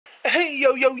Hey,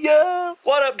 yo, yo, yo!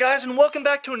 What up, guys, and welcome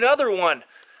back to another one.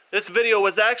 This video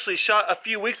was actually shot a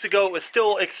few weeks ago. It was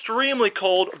still extremely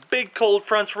cold, big cold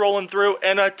fronts rolling through,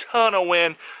 and a ton of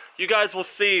wind. You guys will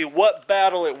see what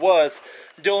battle it was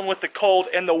dealing with the cold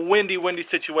and the windy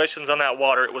situations on that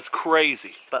water. It was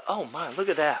crazy. But oh my, look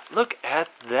at that. Look at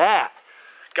that.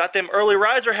 Got them early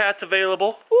riser hats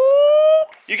available. Woo!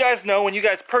 You guys know when you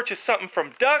guys purchase something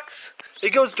from DUX, it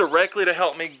goes directly to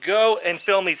help me go and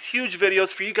film these huge videos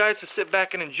for you guys to sit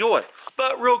back and enjoy.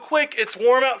 But real quick, it's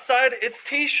warm outside. It's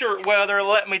t-shirt weather,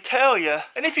 let me tell you.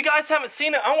 And if you guys haven't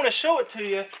seen it, I want to show it to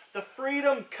you. The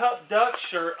Freedom Cup Duck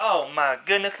shirt. Oh my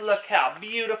goodness, look how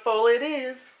beautiful it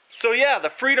is. So yeah, the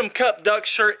Freedom Cup Duck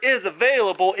shirt is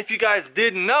available. If you guys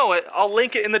didn't know it, I'll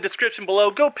link it in the description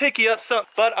below. Go pick you up some,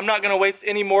 but I'm not going to waste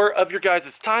any more of your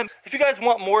guys' time. If you guys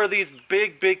want more of these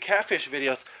big catfish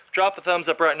videos, drop a thumbs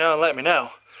up right now and let me know.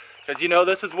 Because you know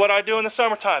this is what I do in the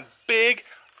summertime. Big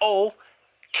old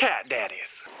cat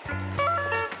daddies.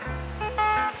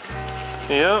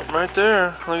 Yep, right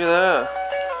there. Look at that.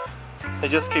 They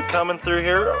just keep coming through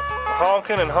here,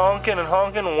 honking and honking and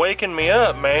honking and waking me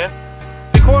up, man.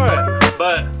 Quiet.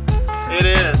 But it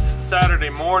is Saturday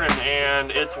morning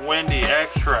and it's windy,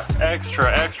 extra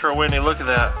windy. Look at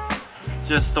that.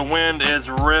 Just the wind is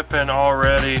ripping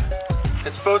already.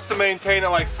 It's supposed to maintain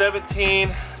at like 17,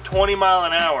 20 mile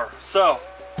an hour. So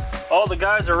all the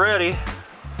guys are ready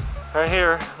right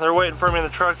here. They're waiting for me in the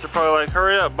truck. They're probably like,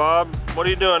 hurry up, Bob. What are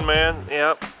you doing, man?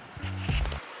 Yep.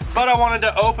 But I wanted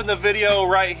to open the video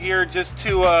right here just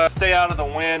to stay out of the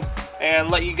wind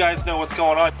and let you guys know what's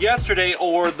going on. Yesterday,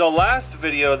 or the last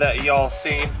video that y'all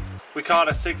seen, we caught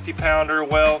a 60-pounder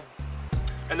well,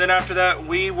 and then after that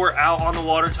we were out on the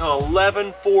water till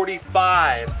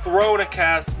 11:45 throwing a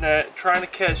cast net trying to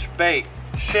catch bait,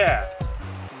 shad.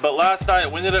 But last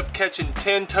night we ended up catching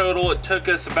 10 total. It took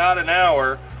us about an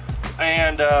hour,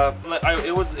 and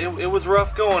it was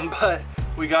rough going, but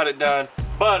we got it done.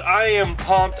 But I am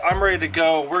pumped. I'm ready to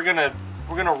go. We're gonna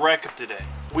wreck them today.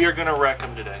 We are gonna wreck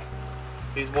them today.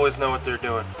 These boys know what they're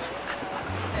doing.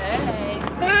 Hey.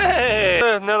 Hey!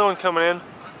 Another one coming in.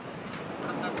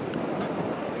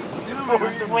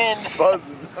 The wind.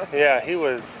 Buzzing. Yeah, he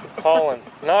was hauling.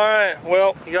 Alright,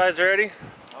 well, you guys ready?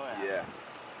 Oh, Yeah.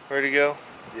 Ready to go?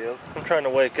 Yep. I'm trying to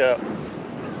wake up.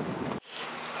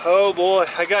 Oh boy,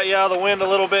 I got you out of the wind a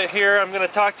little bit here. I'm going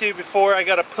to talk to you before I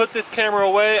got to put this camera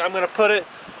away. I'm going to put it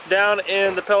down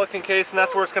in the Pelican case, and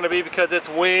that's where it's going to be because it's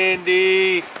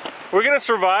windy. We're going to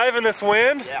survive in this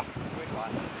wind? Yeah, we're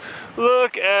fine.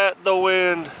 Look at the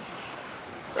wind.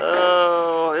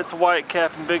 Oh, it's white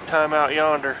capping big time out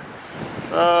yonder.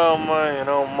 Oh man,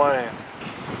 oh man.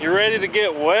 You ready to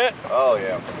get wet? Oh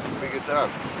yeah, it'll be a good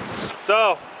time.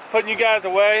 So, putting you guys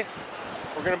away,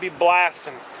 we're going to be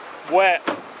blasting wet.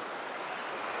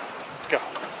 Let's go.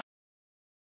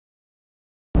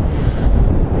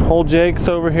 Old Jake's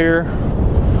over here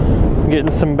getting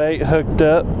some bait hooked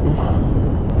up.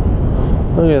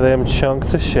 Look at them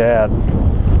chunks of shad.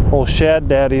 Old shad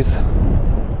daddies.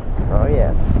 Oh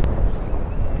yeah.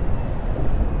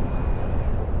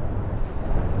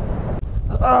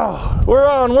 Oh, we're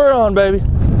on, baby.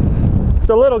 It's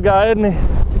a little guy, isn't he?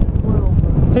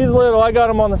 He's little. I got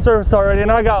him on the surface already,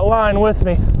 and I got line with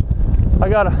me. I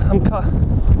got a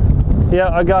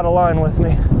line with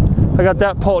me. I got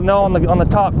that pole. No, on the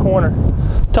top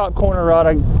corner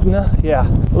rod. Yeah,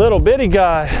 little bitty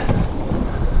guy.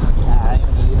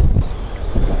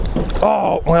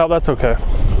 Oh, well, that's okay.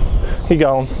 He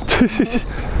gone. Fish is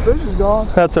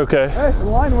gone. That's okay. Hey, the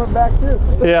line went back too.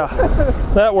 Yeah,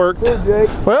 that worked. Poor Jake.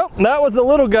 Well, that was the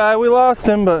little guy. We lost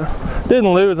him, but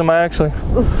didn't lose him. I actually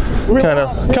kind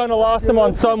of lost him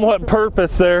on somewhat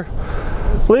purpose there.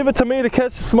 Leave it to me to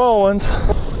catch the small ones.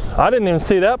 I didn't even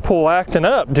see that pool acting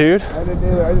up, dude. I didn't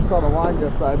either. I just saw the line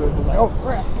go sideways. I was like, oh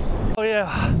crap. Oh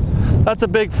yeah, that's a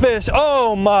big fish.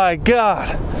 Oh my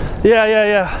God.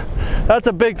 Yeah. That's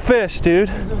a big fish, dude.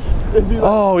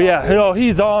 Oh yeah, no,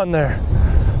 he's on there.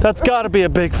 That's got to be a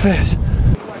big fish.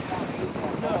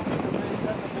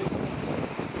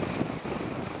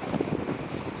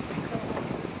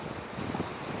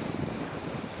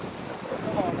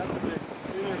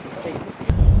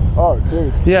 Oh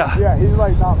dude. Yeah. Yeah, he's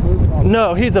like not moving on.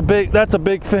 No, that's a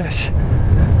big fish.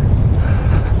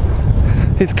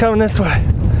 He's coming this way.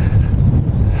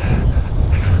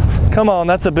 Come on,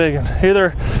 that's a big one.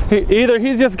 Either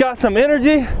he's just got some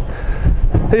energy,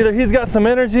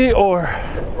 or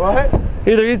What?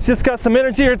 either he's just got some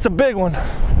energy or it's a big one.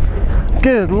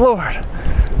 Good Lord.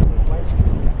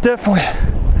 Definitely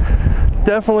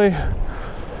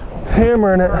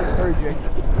hammering it. Hurry, Jake.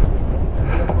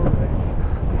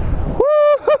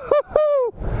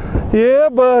 Yeah,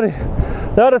 buddy.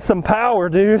 That is some power,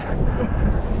 dude.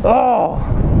 Oh.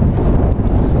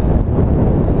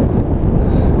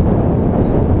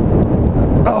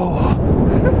 Oh.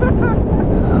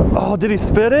 Oh, did he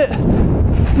spit it?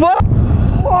 Fuck.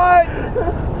 What?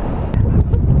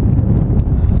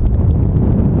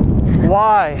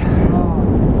 Why?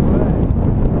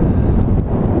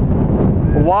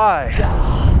 Why?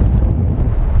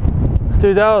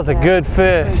 Dude, that was a good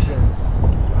fish.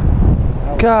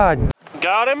 God.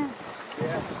 Got him?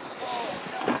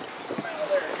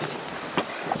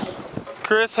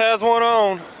 Chris has one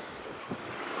on. I'm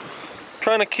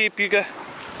trying to keep you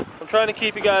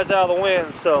guys out of the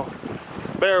wind, so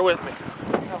bear with me.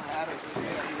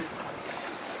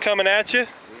 Coming at you?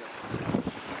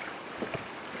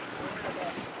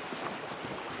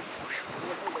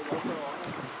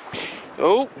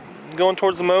 Oh, going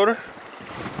towards the motor.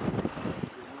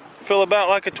 Feel about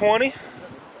like a 20.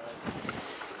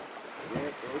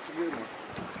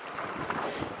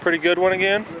 Pretty good one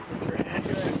again.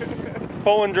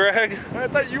 Pull and drag. I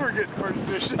thought you were getting first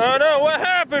fish. I know, what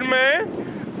happened, man?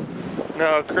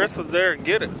 No, Chris was there.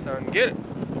 Get it, son, get it.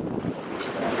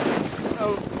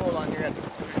 Oh, hold on, you're at the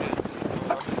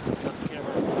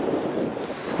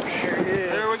There he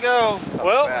is. There we go.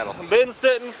 Well, been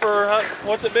sitting for,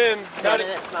 what's it been? Not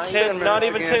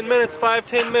even 10 minutes,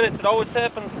 5-10 minutes. It always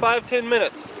happens 5-10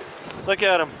 minutes. Look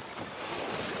at him.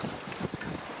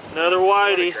 Another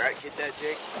whitey. Get that,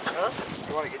 Jake? Huh?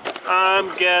 You want to get that? I'm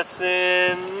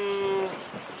guessing,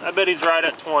 I bet he's right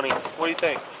at 20. What do you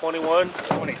think? 21?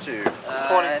 22. 20.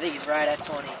 I think he's right at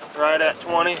 20. Right at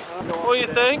 20. What do you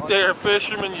think there,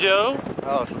 Fisherman Joe?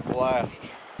 Oh, it's a blast.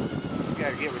 You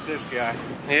gotta get with this guy.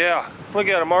 Yeah, look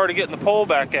at him already getting the pole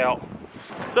back out.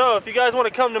 So if you guys want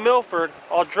to come to Milford,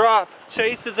 I'll drop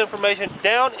Chase's information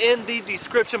down in the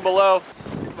description below.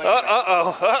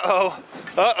 Uh-oh.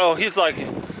 He's like,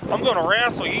 I'm gonna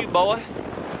wrestle you, boy.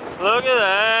 Look at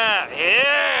that,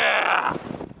 yeah!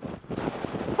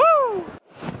 Woo!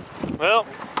 Well,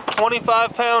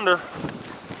 25 pounder.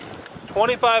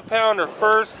 25 pounder,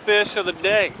 first fish of the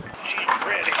day. She's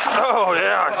ready. Oh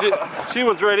yeah, she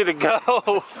was ready to go.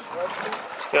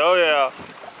 Oh yeah.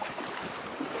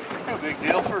 No big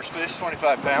deal, first fish,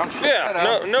 25 pounds.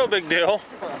 Yeah, no big deal.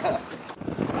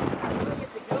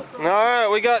 All right,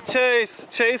 we got Chase.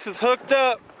 Chase is hooked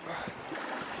up.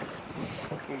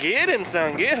 Get him,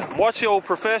 son, get him. Watch the old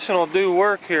professional do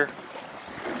work here.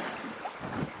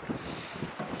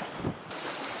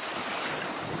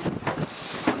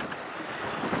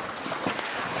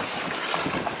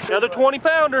 Another 20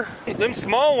 pounder. Them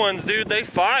small ones, dude, they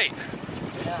fight.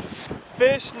 Yeah.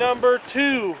 Fish number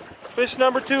 2. Fish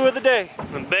number 2 of the day.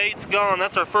 The bait's gone.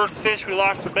 That's our first fish we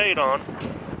lost the bait on.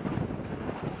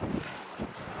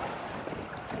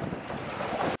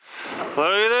 Look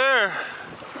there.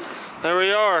 There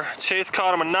we are. Chase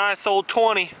caught him a nice old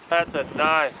 20. That's a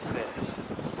nice fish.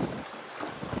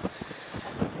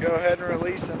 Go ahead and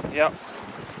release him. Yep.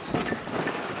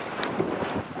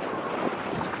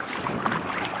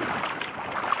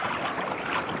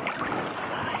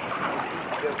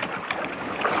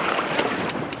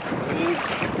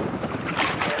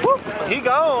 Woo, he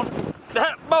gone.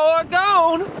 That boy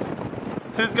gone.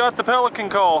 Who's got the pelican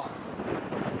call?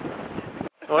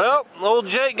 Well, old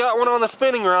Jake got one on the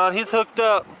spinning rod. He's hooked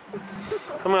up.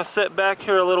 I'm gonna sit back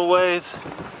here a little ways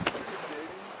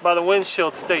by the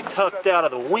windshield to stay tucked out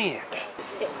of the wind.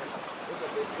 He's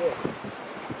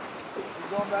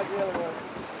going back the other way.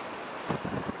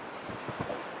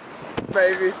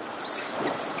 Baby.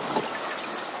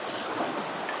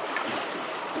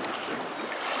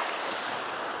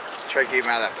 Try to keep him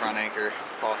out of that front anchor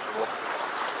if possible.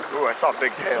 Ooh, I saw a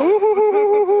big tail.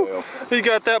 Ooh, he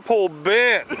got that pole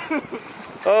bent.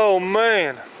 Oh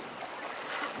man.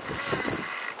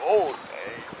 Oh,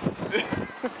 dang.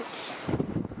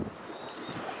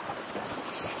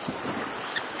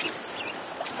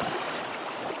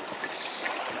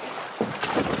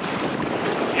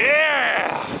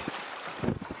 Yeah.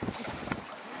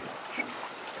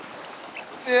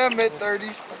 Yeah,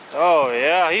 mid-30s. Oh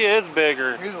yeah, he is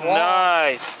bigger. He's long.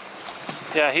 Nice.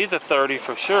 Yeah, he's a 30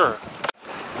 for sure.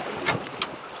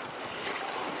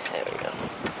 There we go.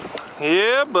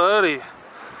 Yeah, buddy.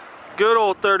 Good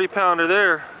old 30 pounder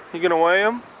there. You gonna weigh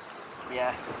him?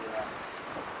 Yeah.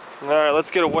 All right, let's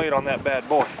get a weight on that bad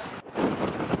boy.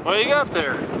 What do you got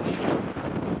there?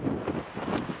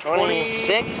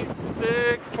 26?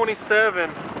 26, 27.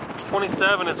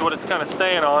 27 is what it's kind of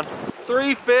staying on.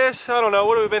 3 fish, I don't know,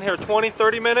 what have we been here, 20,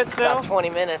 30 minutes now? About 20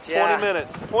 minutes, yeah. 20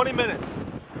 minutes, 20 minutes.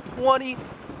 20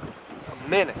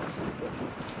 minutes.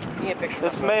 Get a picture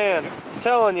This man, I'm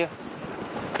telling you,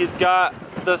 he's got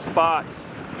the spots.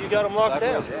 You got them locked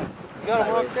down. Yeah. You got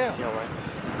them locked down.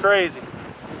 Crazy.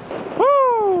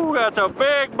 Woo! That's a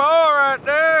big ball right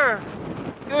there.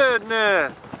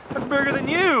 Goodness. That's bigger than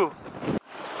you.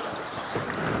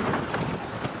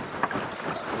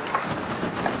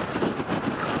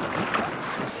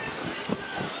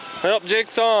 Well,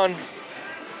 Jake's on.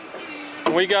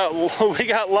 We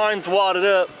got lines wadded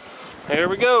up. Here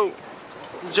we go.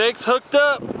 Jake's hooked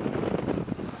up.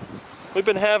 We've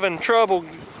been having trouble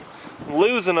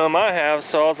losing them, I have,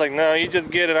 so I was like, no, you just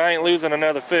get it. I ain't losing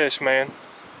another fish, man.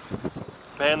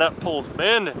 Man, that pole's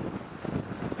bending.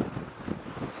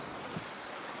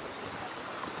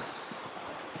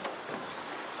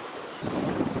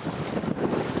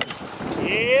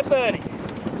 Yeah, buddy.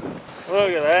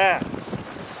 Look at that.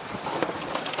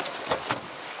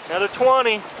 Another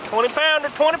 20 pounder,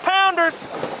 20 pounders.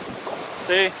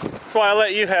 See, that's why I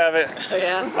let you have it.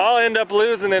 Yeah. I'll end up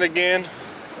losing it again.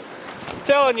 I'm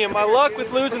telling you, my luck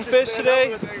with losing fish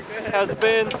today has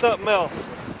been something else.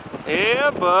 Yeah,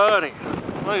 buddy.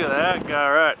 Look at that guy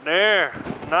right there.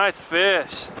 Nice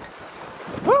fish.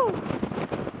 Woo!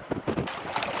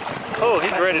 Oh,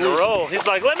 he's ready to roll. He's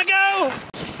like, let me go.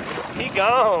 He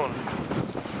gone.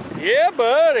 Yeah,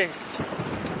 buddy.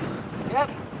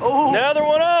 Yep. Oh. Another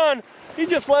one on. He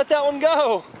just let that one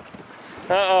go.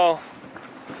 Uh-oh.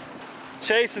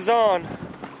 Chase is on.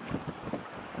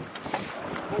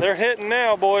 They're hitting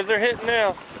now, boys. They're hitting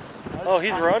now. Oh,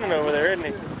 he's running over there, isn't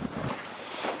he?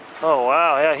 Oh,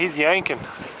 wow. Yeah, he's yanking.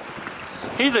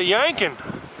 He's a yanking.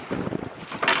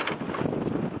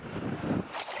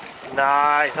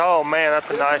 Nice. Oh, man,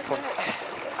 that's a nice one.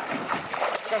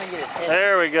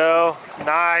 There we go.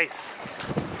 Nice.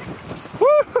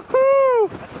 Woo-hoo-hoo.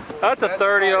 That's a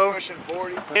 30 over.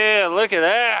 Yeah, look at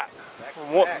that.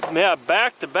 Yeah,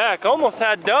 back to back. Almost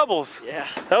had doubles. Yeah.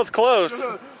 That was close.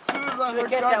 As soon as I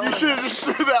looked up, you should have just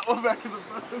threw that one back in the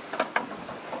boat.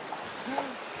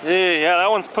 Yeah,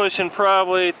 that one's pushing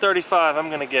probably 35, I'm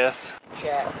gonna guess.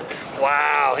 Yeah.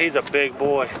 Wow, he's a big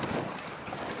boy.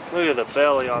 Look at the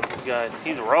belly on these guys.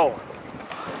 He's rolling.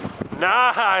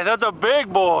 Nice, that's a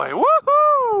big boy.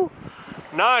 Woohoo!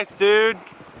 Nice, dude.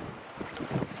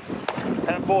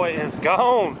 That boy is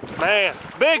gone. Man,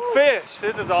 big fish.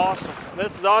 This is awesome.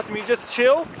 This is awesome. You just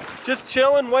chill, just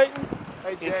chilling, waiting.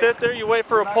 You sit there, you wait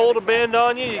for a pole to bend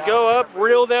on you, you go up,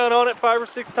 reel down on it 5 or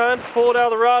 6 times, pull it out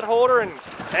of the rod holder, and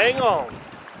hang on.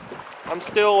 I'm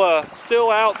still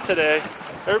out today.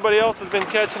 Everybody else has been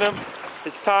catching them.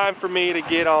 It's time for me to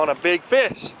get on a big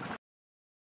fish.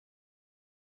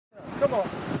 Come on,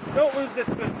 don't lose this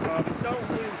fish, Bobby. Don't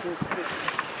lose this fish.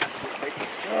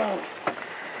 Oh.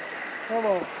 Come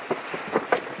on.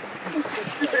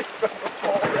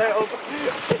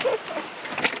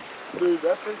 Dude,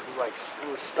 that fish was like,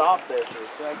 was stopped there for a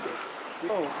second.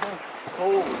 Oh,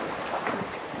 oh,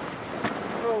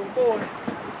 oh boy.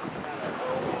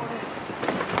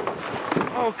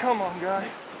 Oh, come on, guy.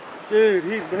 Dude,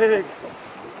 he's big.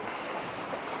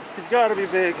 He's got to be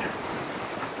big.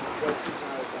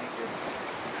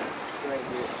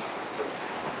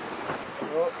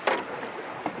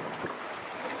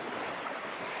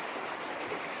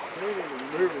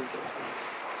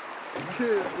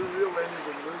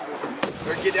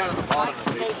 Or get down to the bottom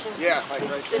of it. Yeah, like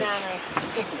right Sit there. down there.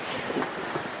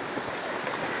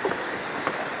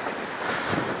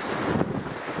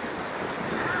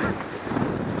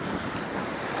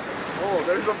 Oh,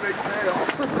 there's a big tail.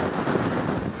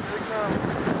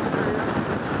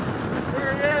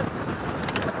 Here he is.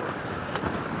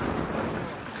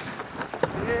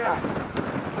 Yeah.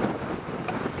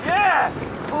 Yes!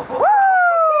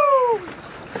 Woo!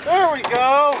 There we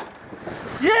go.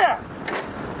 Yes!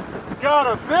 Got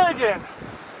a big one.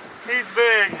 He's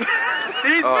big.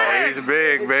 He's big. He's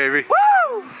big, baby.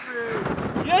 Woo!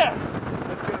 Yes!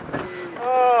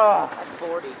 Oh, That's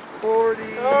 40. 40.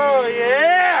 oh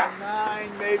yeah!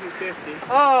 9, maybe 50. I think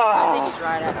Oh, he's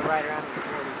right around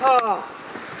 40. oh,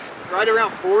 Right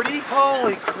around 40?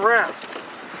 holy crap.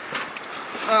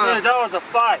 Dude, that was a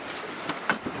fight.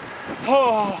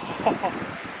 Oh,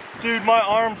 dude, my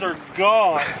arms are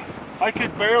gone. I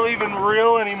could barely even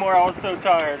reel anymore. I was so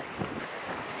tired.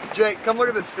 Jake, come look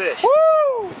at this fish.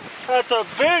 Woo! That's a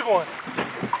big one.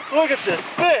 Look at this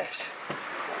fish.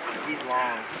 He's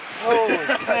long. Holy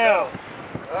cow.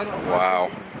 Wow.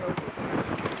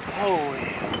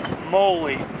 Holy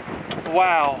moly.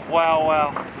 Wow, wow,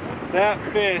 wow. That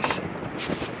fish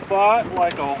fought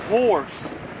like a horse.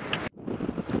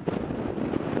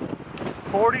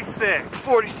 46.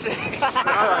 46.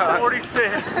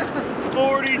 46.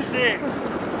 46.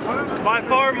 By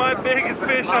far my biggest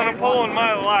fish on a pole in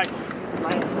my life.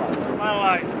 My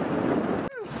life.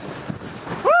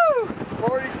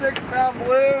 46-pound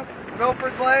blue,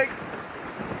 Milford Lake.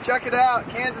 Check it out.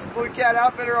 Kansas Blue Cat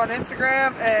Outfitter on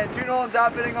Instagram and Two Nolans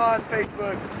Outfitting on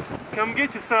Facebook. Come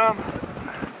get you some.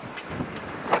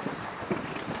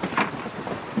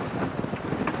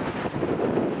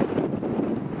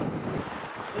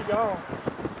 Keep going.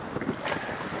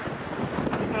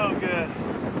 So good.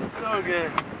 So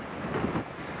good.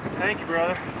 Thank you,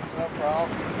 brother. No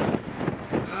problem.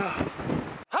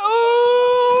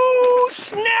 Oh,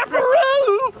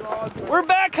 snapperoo! We're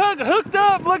back hooked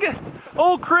up. Look at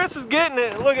old Chris is getting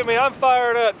it. Look at me, I'm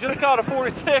fired up. Just caught a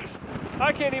 46.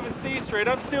 I can't even see straight.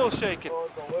 I'm still shaking.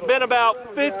 Been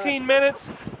about 15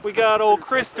 minutes. We got old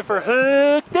Christopher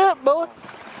hooked up, boy.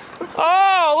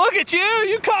 Oh, look at you.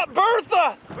 You caught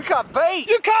Bertha. We caught bait.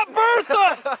 You caught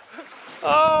Bertha.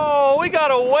 Oh, we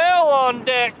got a whale on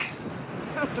deck.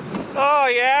 Oh,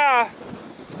 yeah.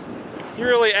 You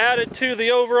really added to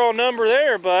the overall number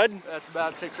there, bud. That's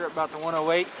about, takes her up about the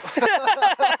 108.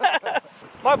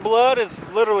 My blood is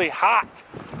literally hot.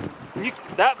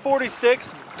 That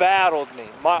 46 battled me.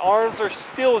 My arms are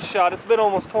still shot. It's been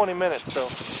almost 20 minutes, so.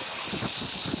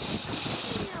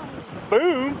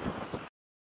 Boom.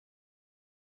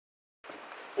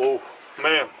 Oh,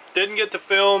 man. Didn't get to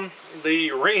film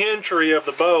the re-entry of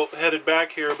the boat headed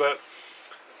back here, but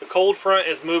the cold front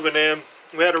is moving in.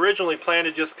 We had originally planned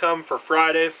to just come for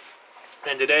Friday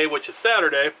and today, which is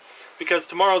Saturday, because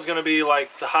tomorrow's going to be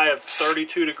like the high of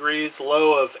 32 degrees,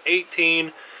 low of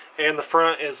 18, and the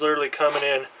front is literally coming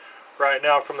in right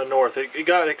now from the north. It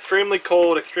got extremely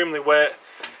cold, extremely wet,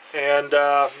 and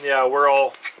yeah, we're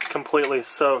all completely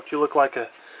soaked. You look like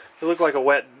a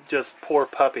wet, just poor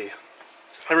puppy.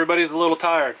 Everybody's a little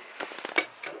tired.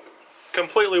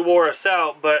 Completely wore us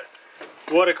out, but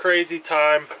what a crazy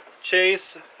time.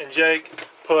 Chase and Jake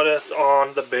put us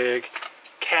on the big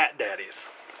cat daddies.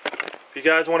 If you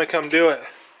guys want to come do it,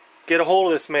 get a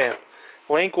hold of this man.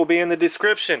 Link will be in the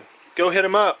description. Go hit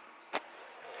him up.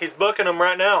 He's booking them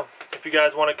right now. If you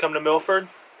guys want to come to Milford,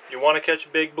 you want to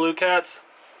catch big blue cats,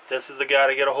 this is the guy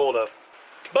to get a hold of.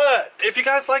 But if you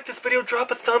guys like this video, drop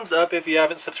a thumbs up. If you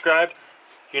haven't subscribed,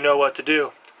 you know what to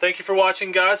do. Thank you for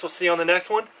watching, guys. We'll see you on the next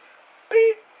one.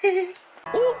 Peace.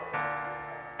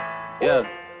 Yeah.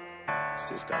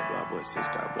 Sis got blah boy, sis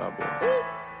got blah boy.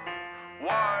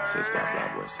 Sis got blah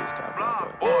boy, sis got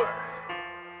blah boy.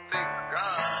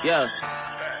 Yeah.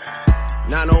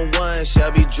 901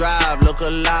 Shelby Drive, look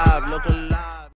alive, look alive.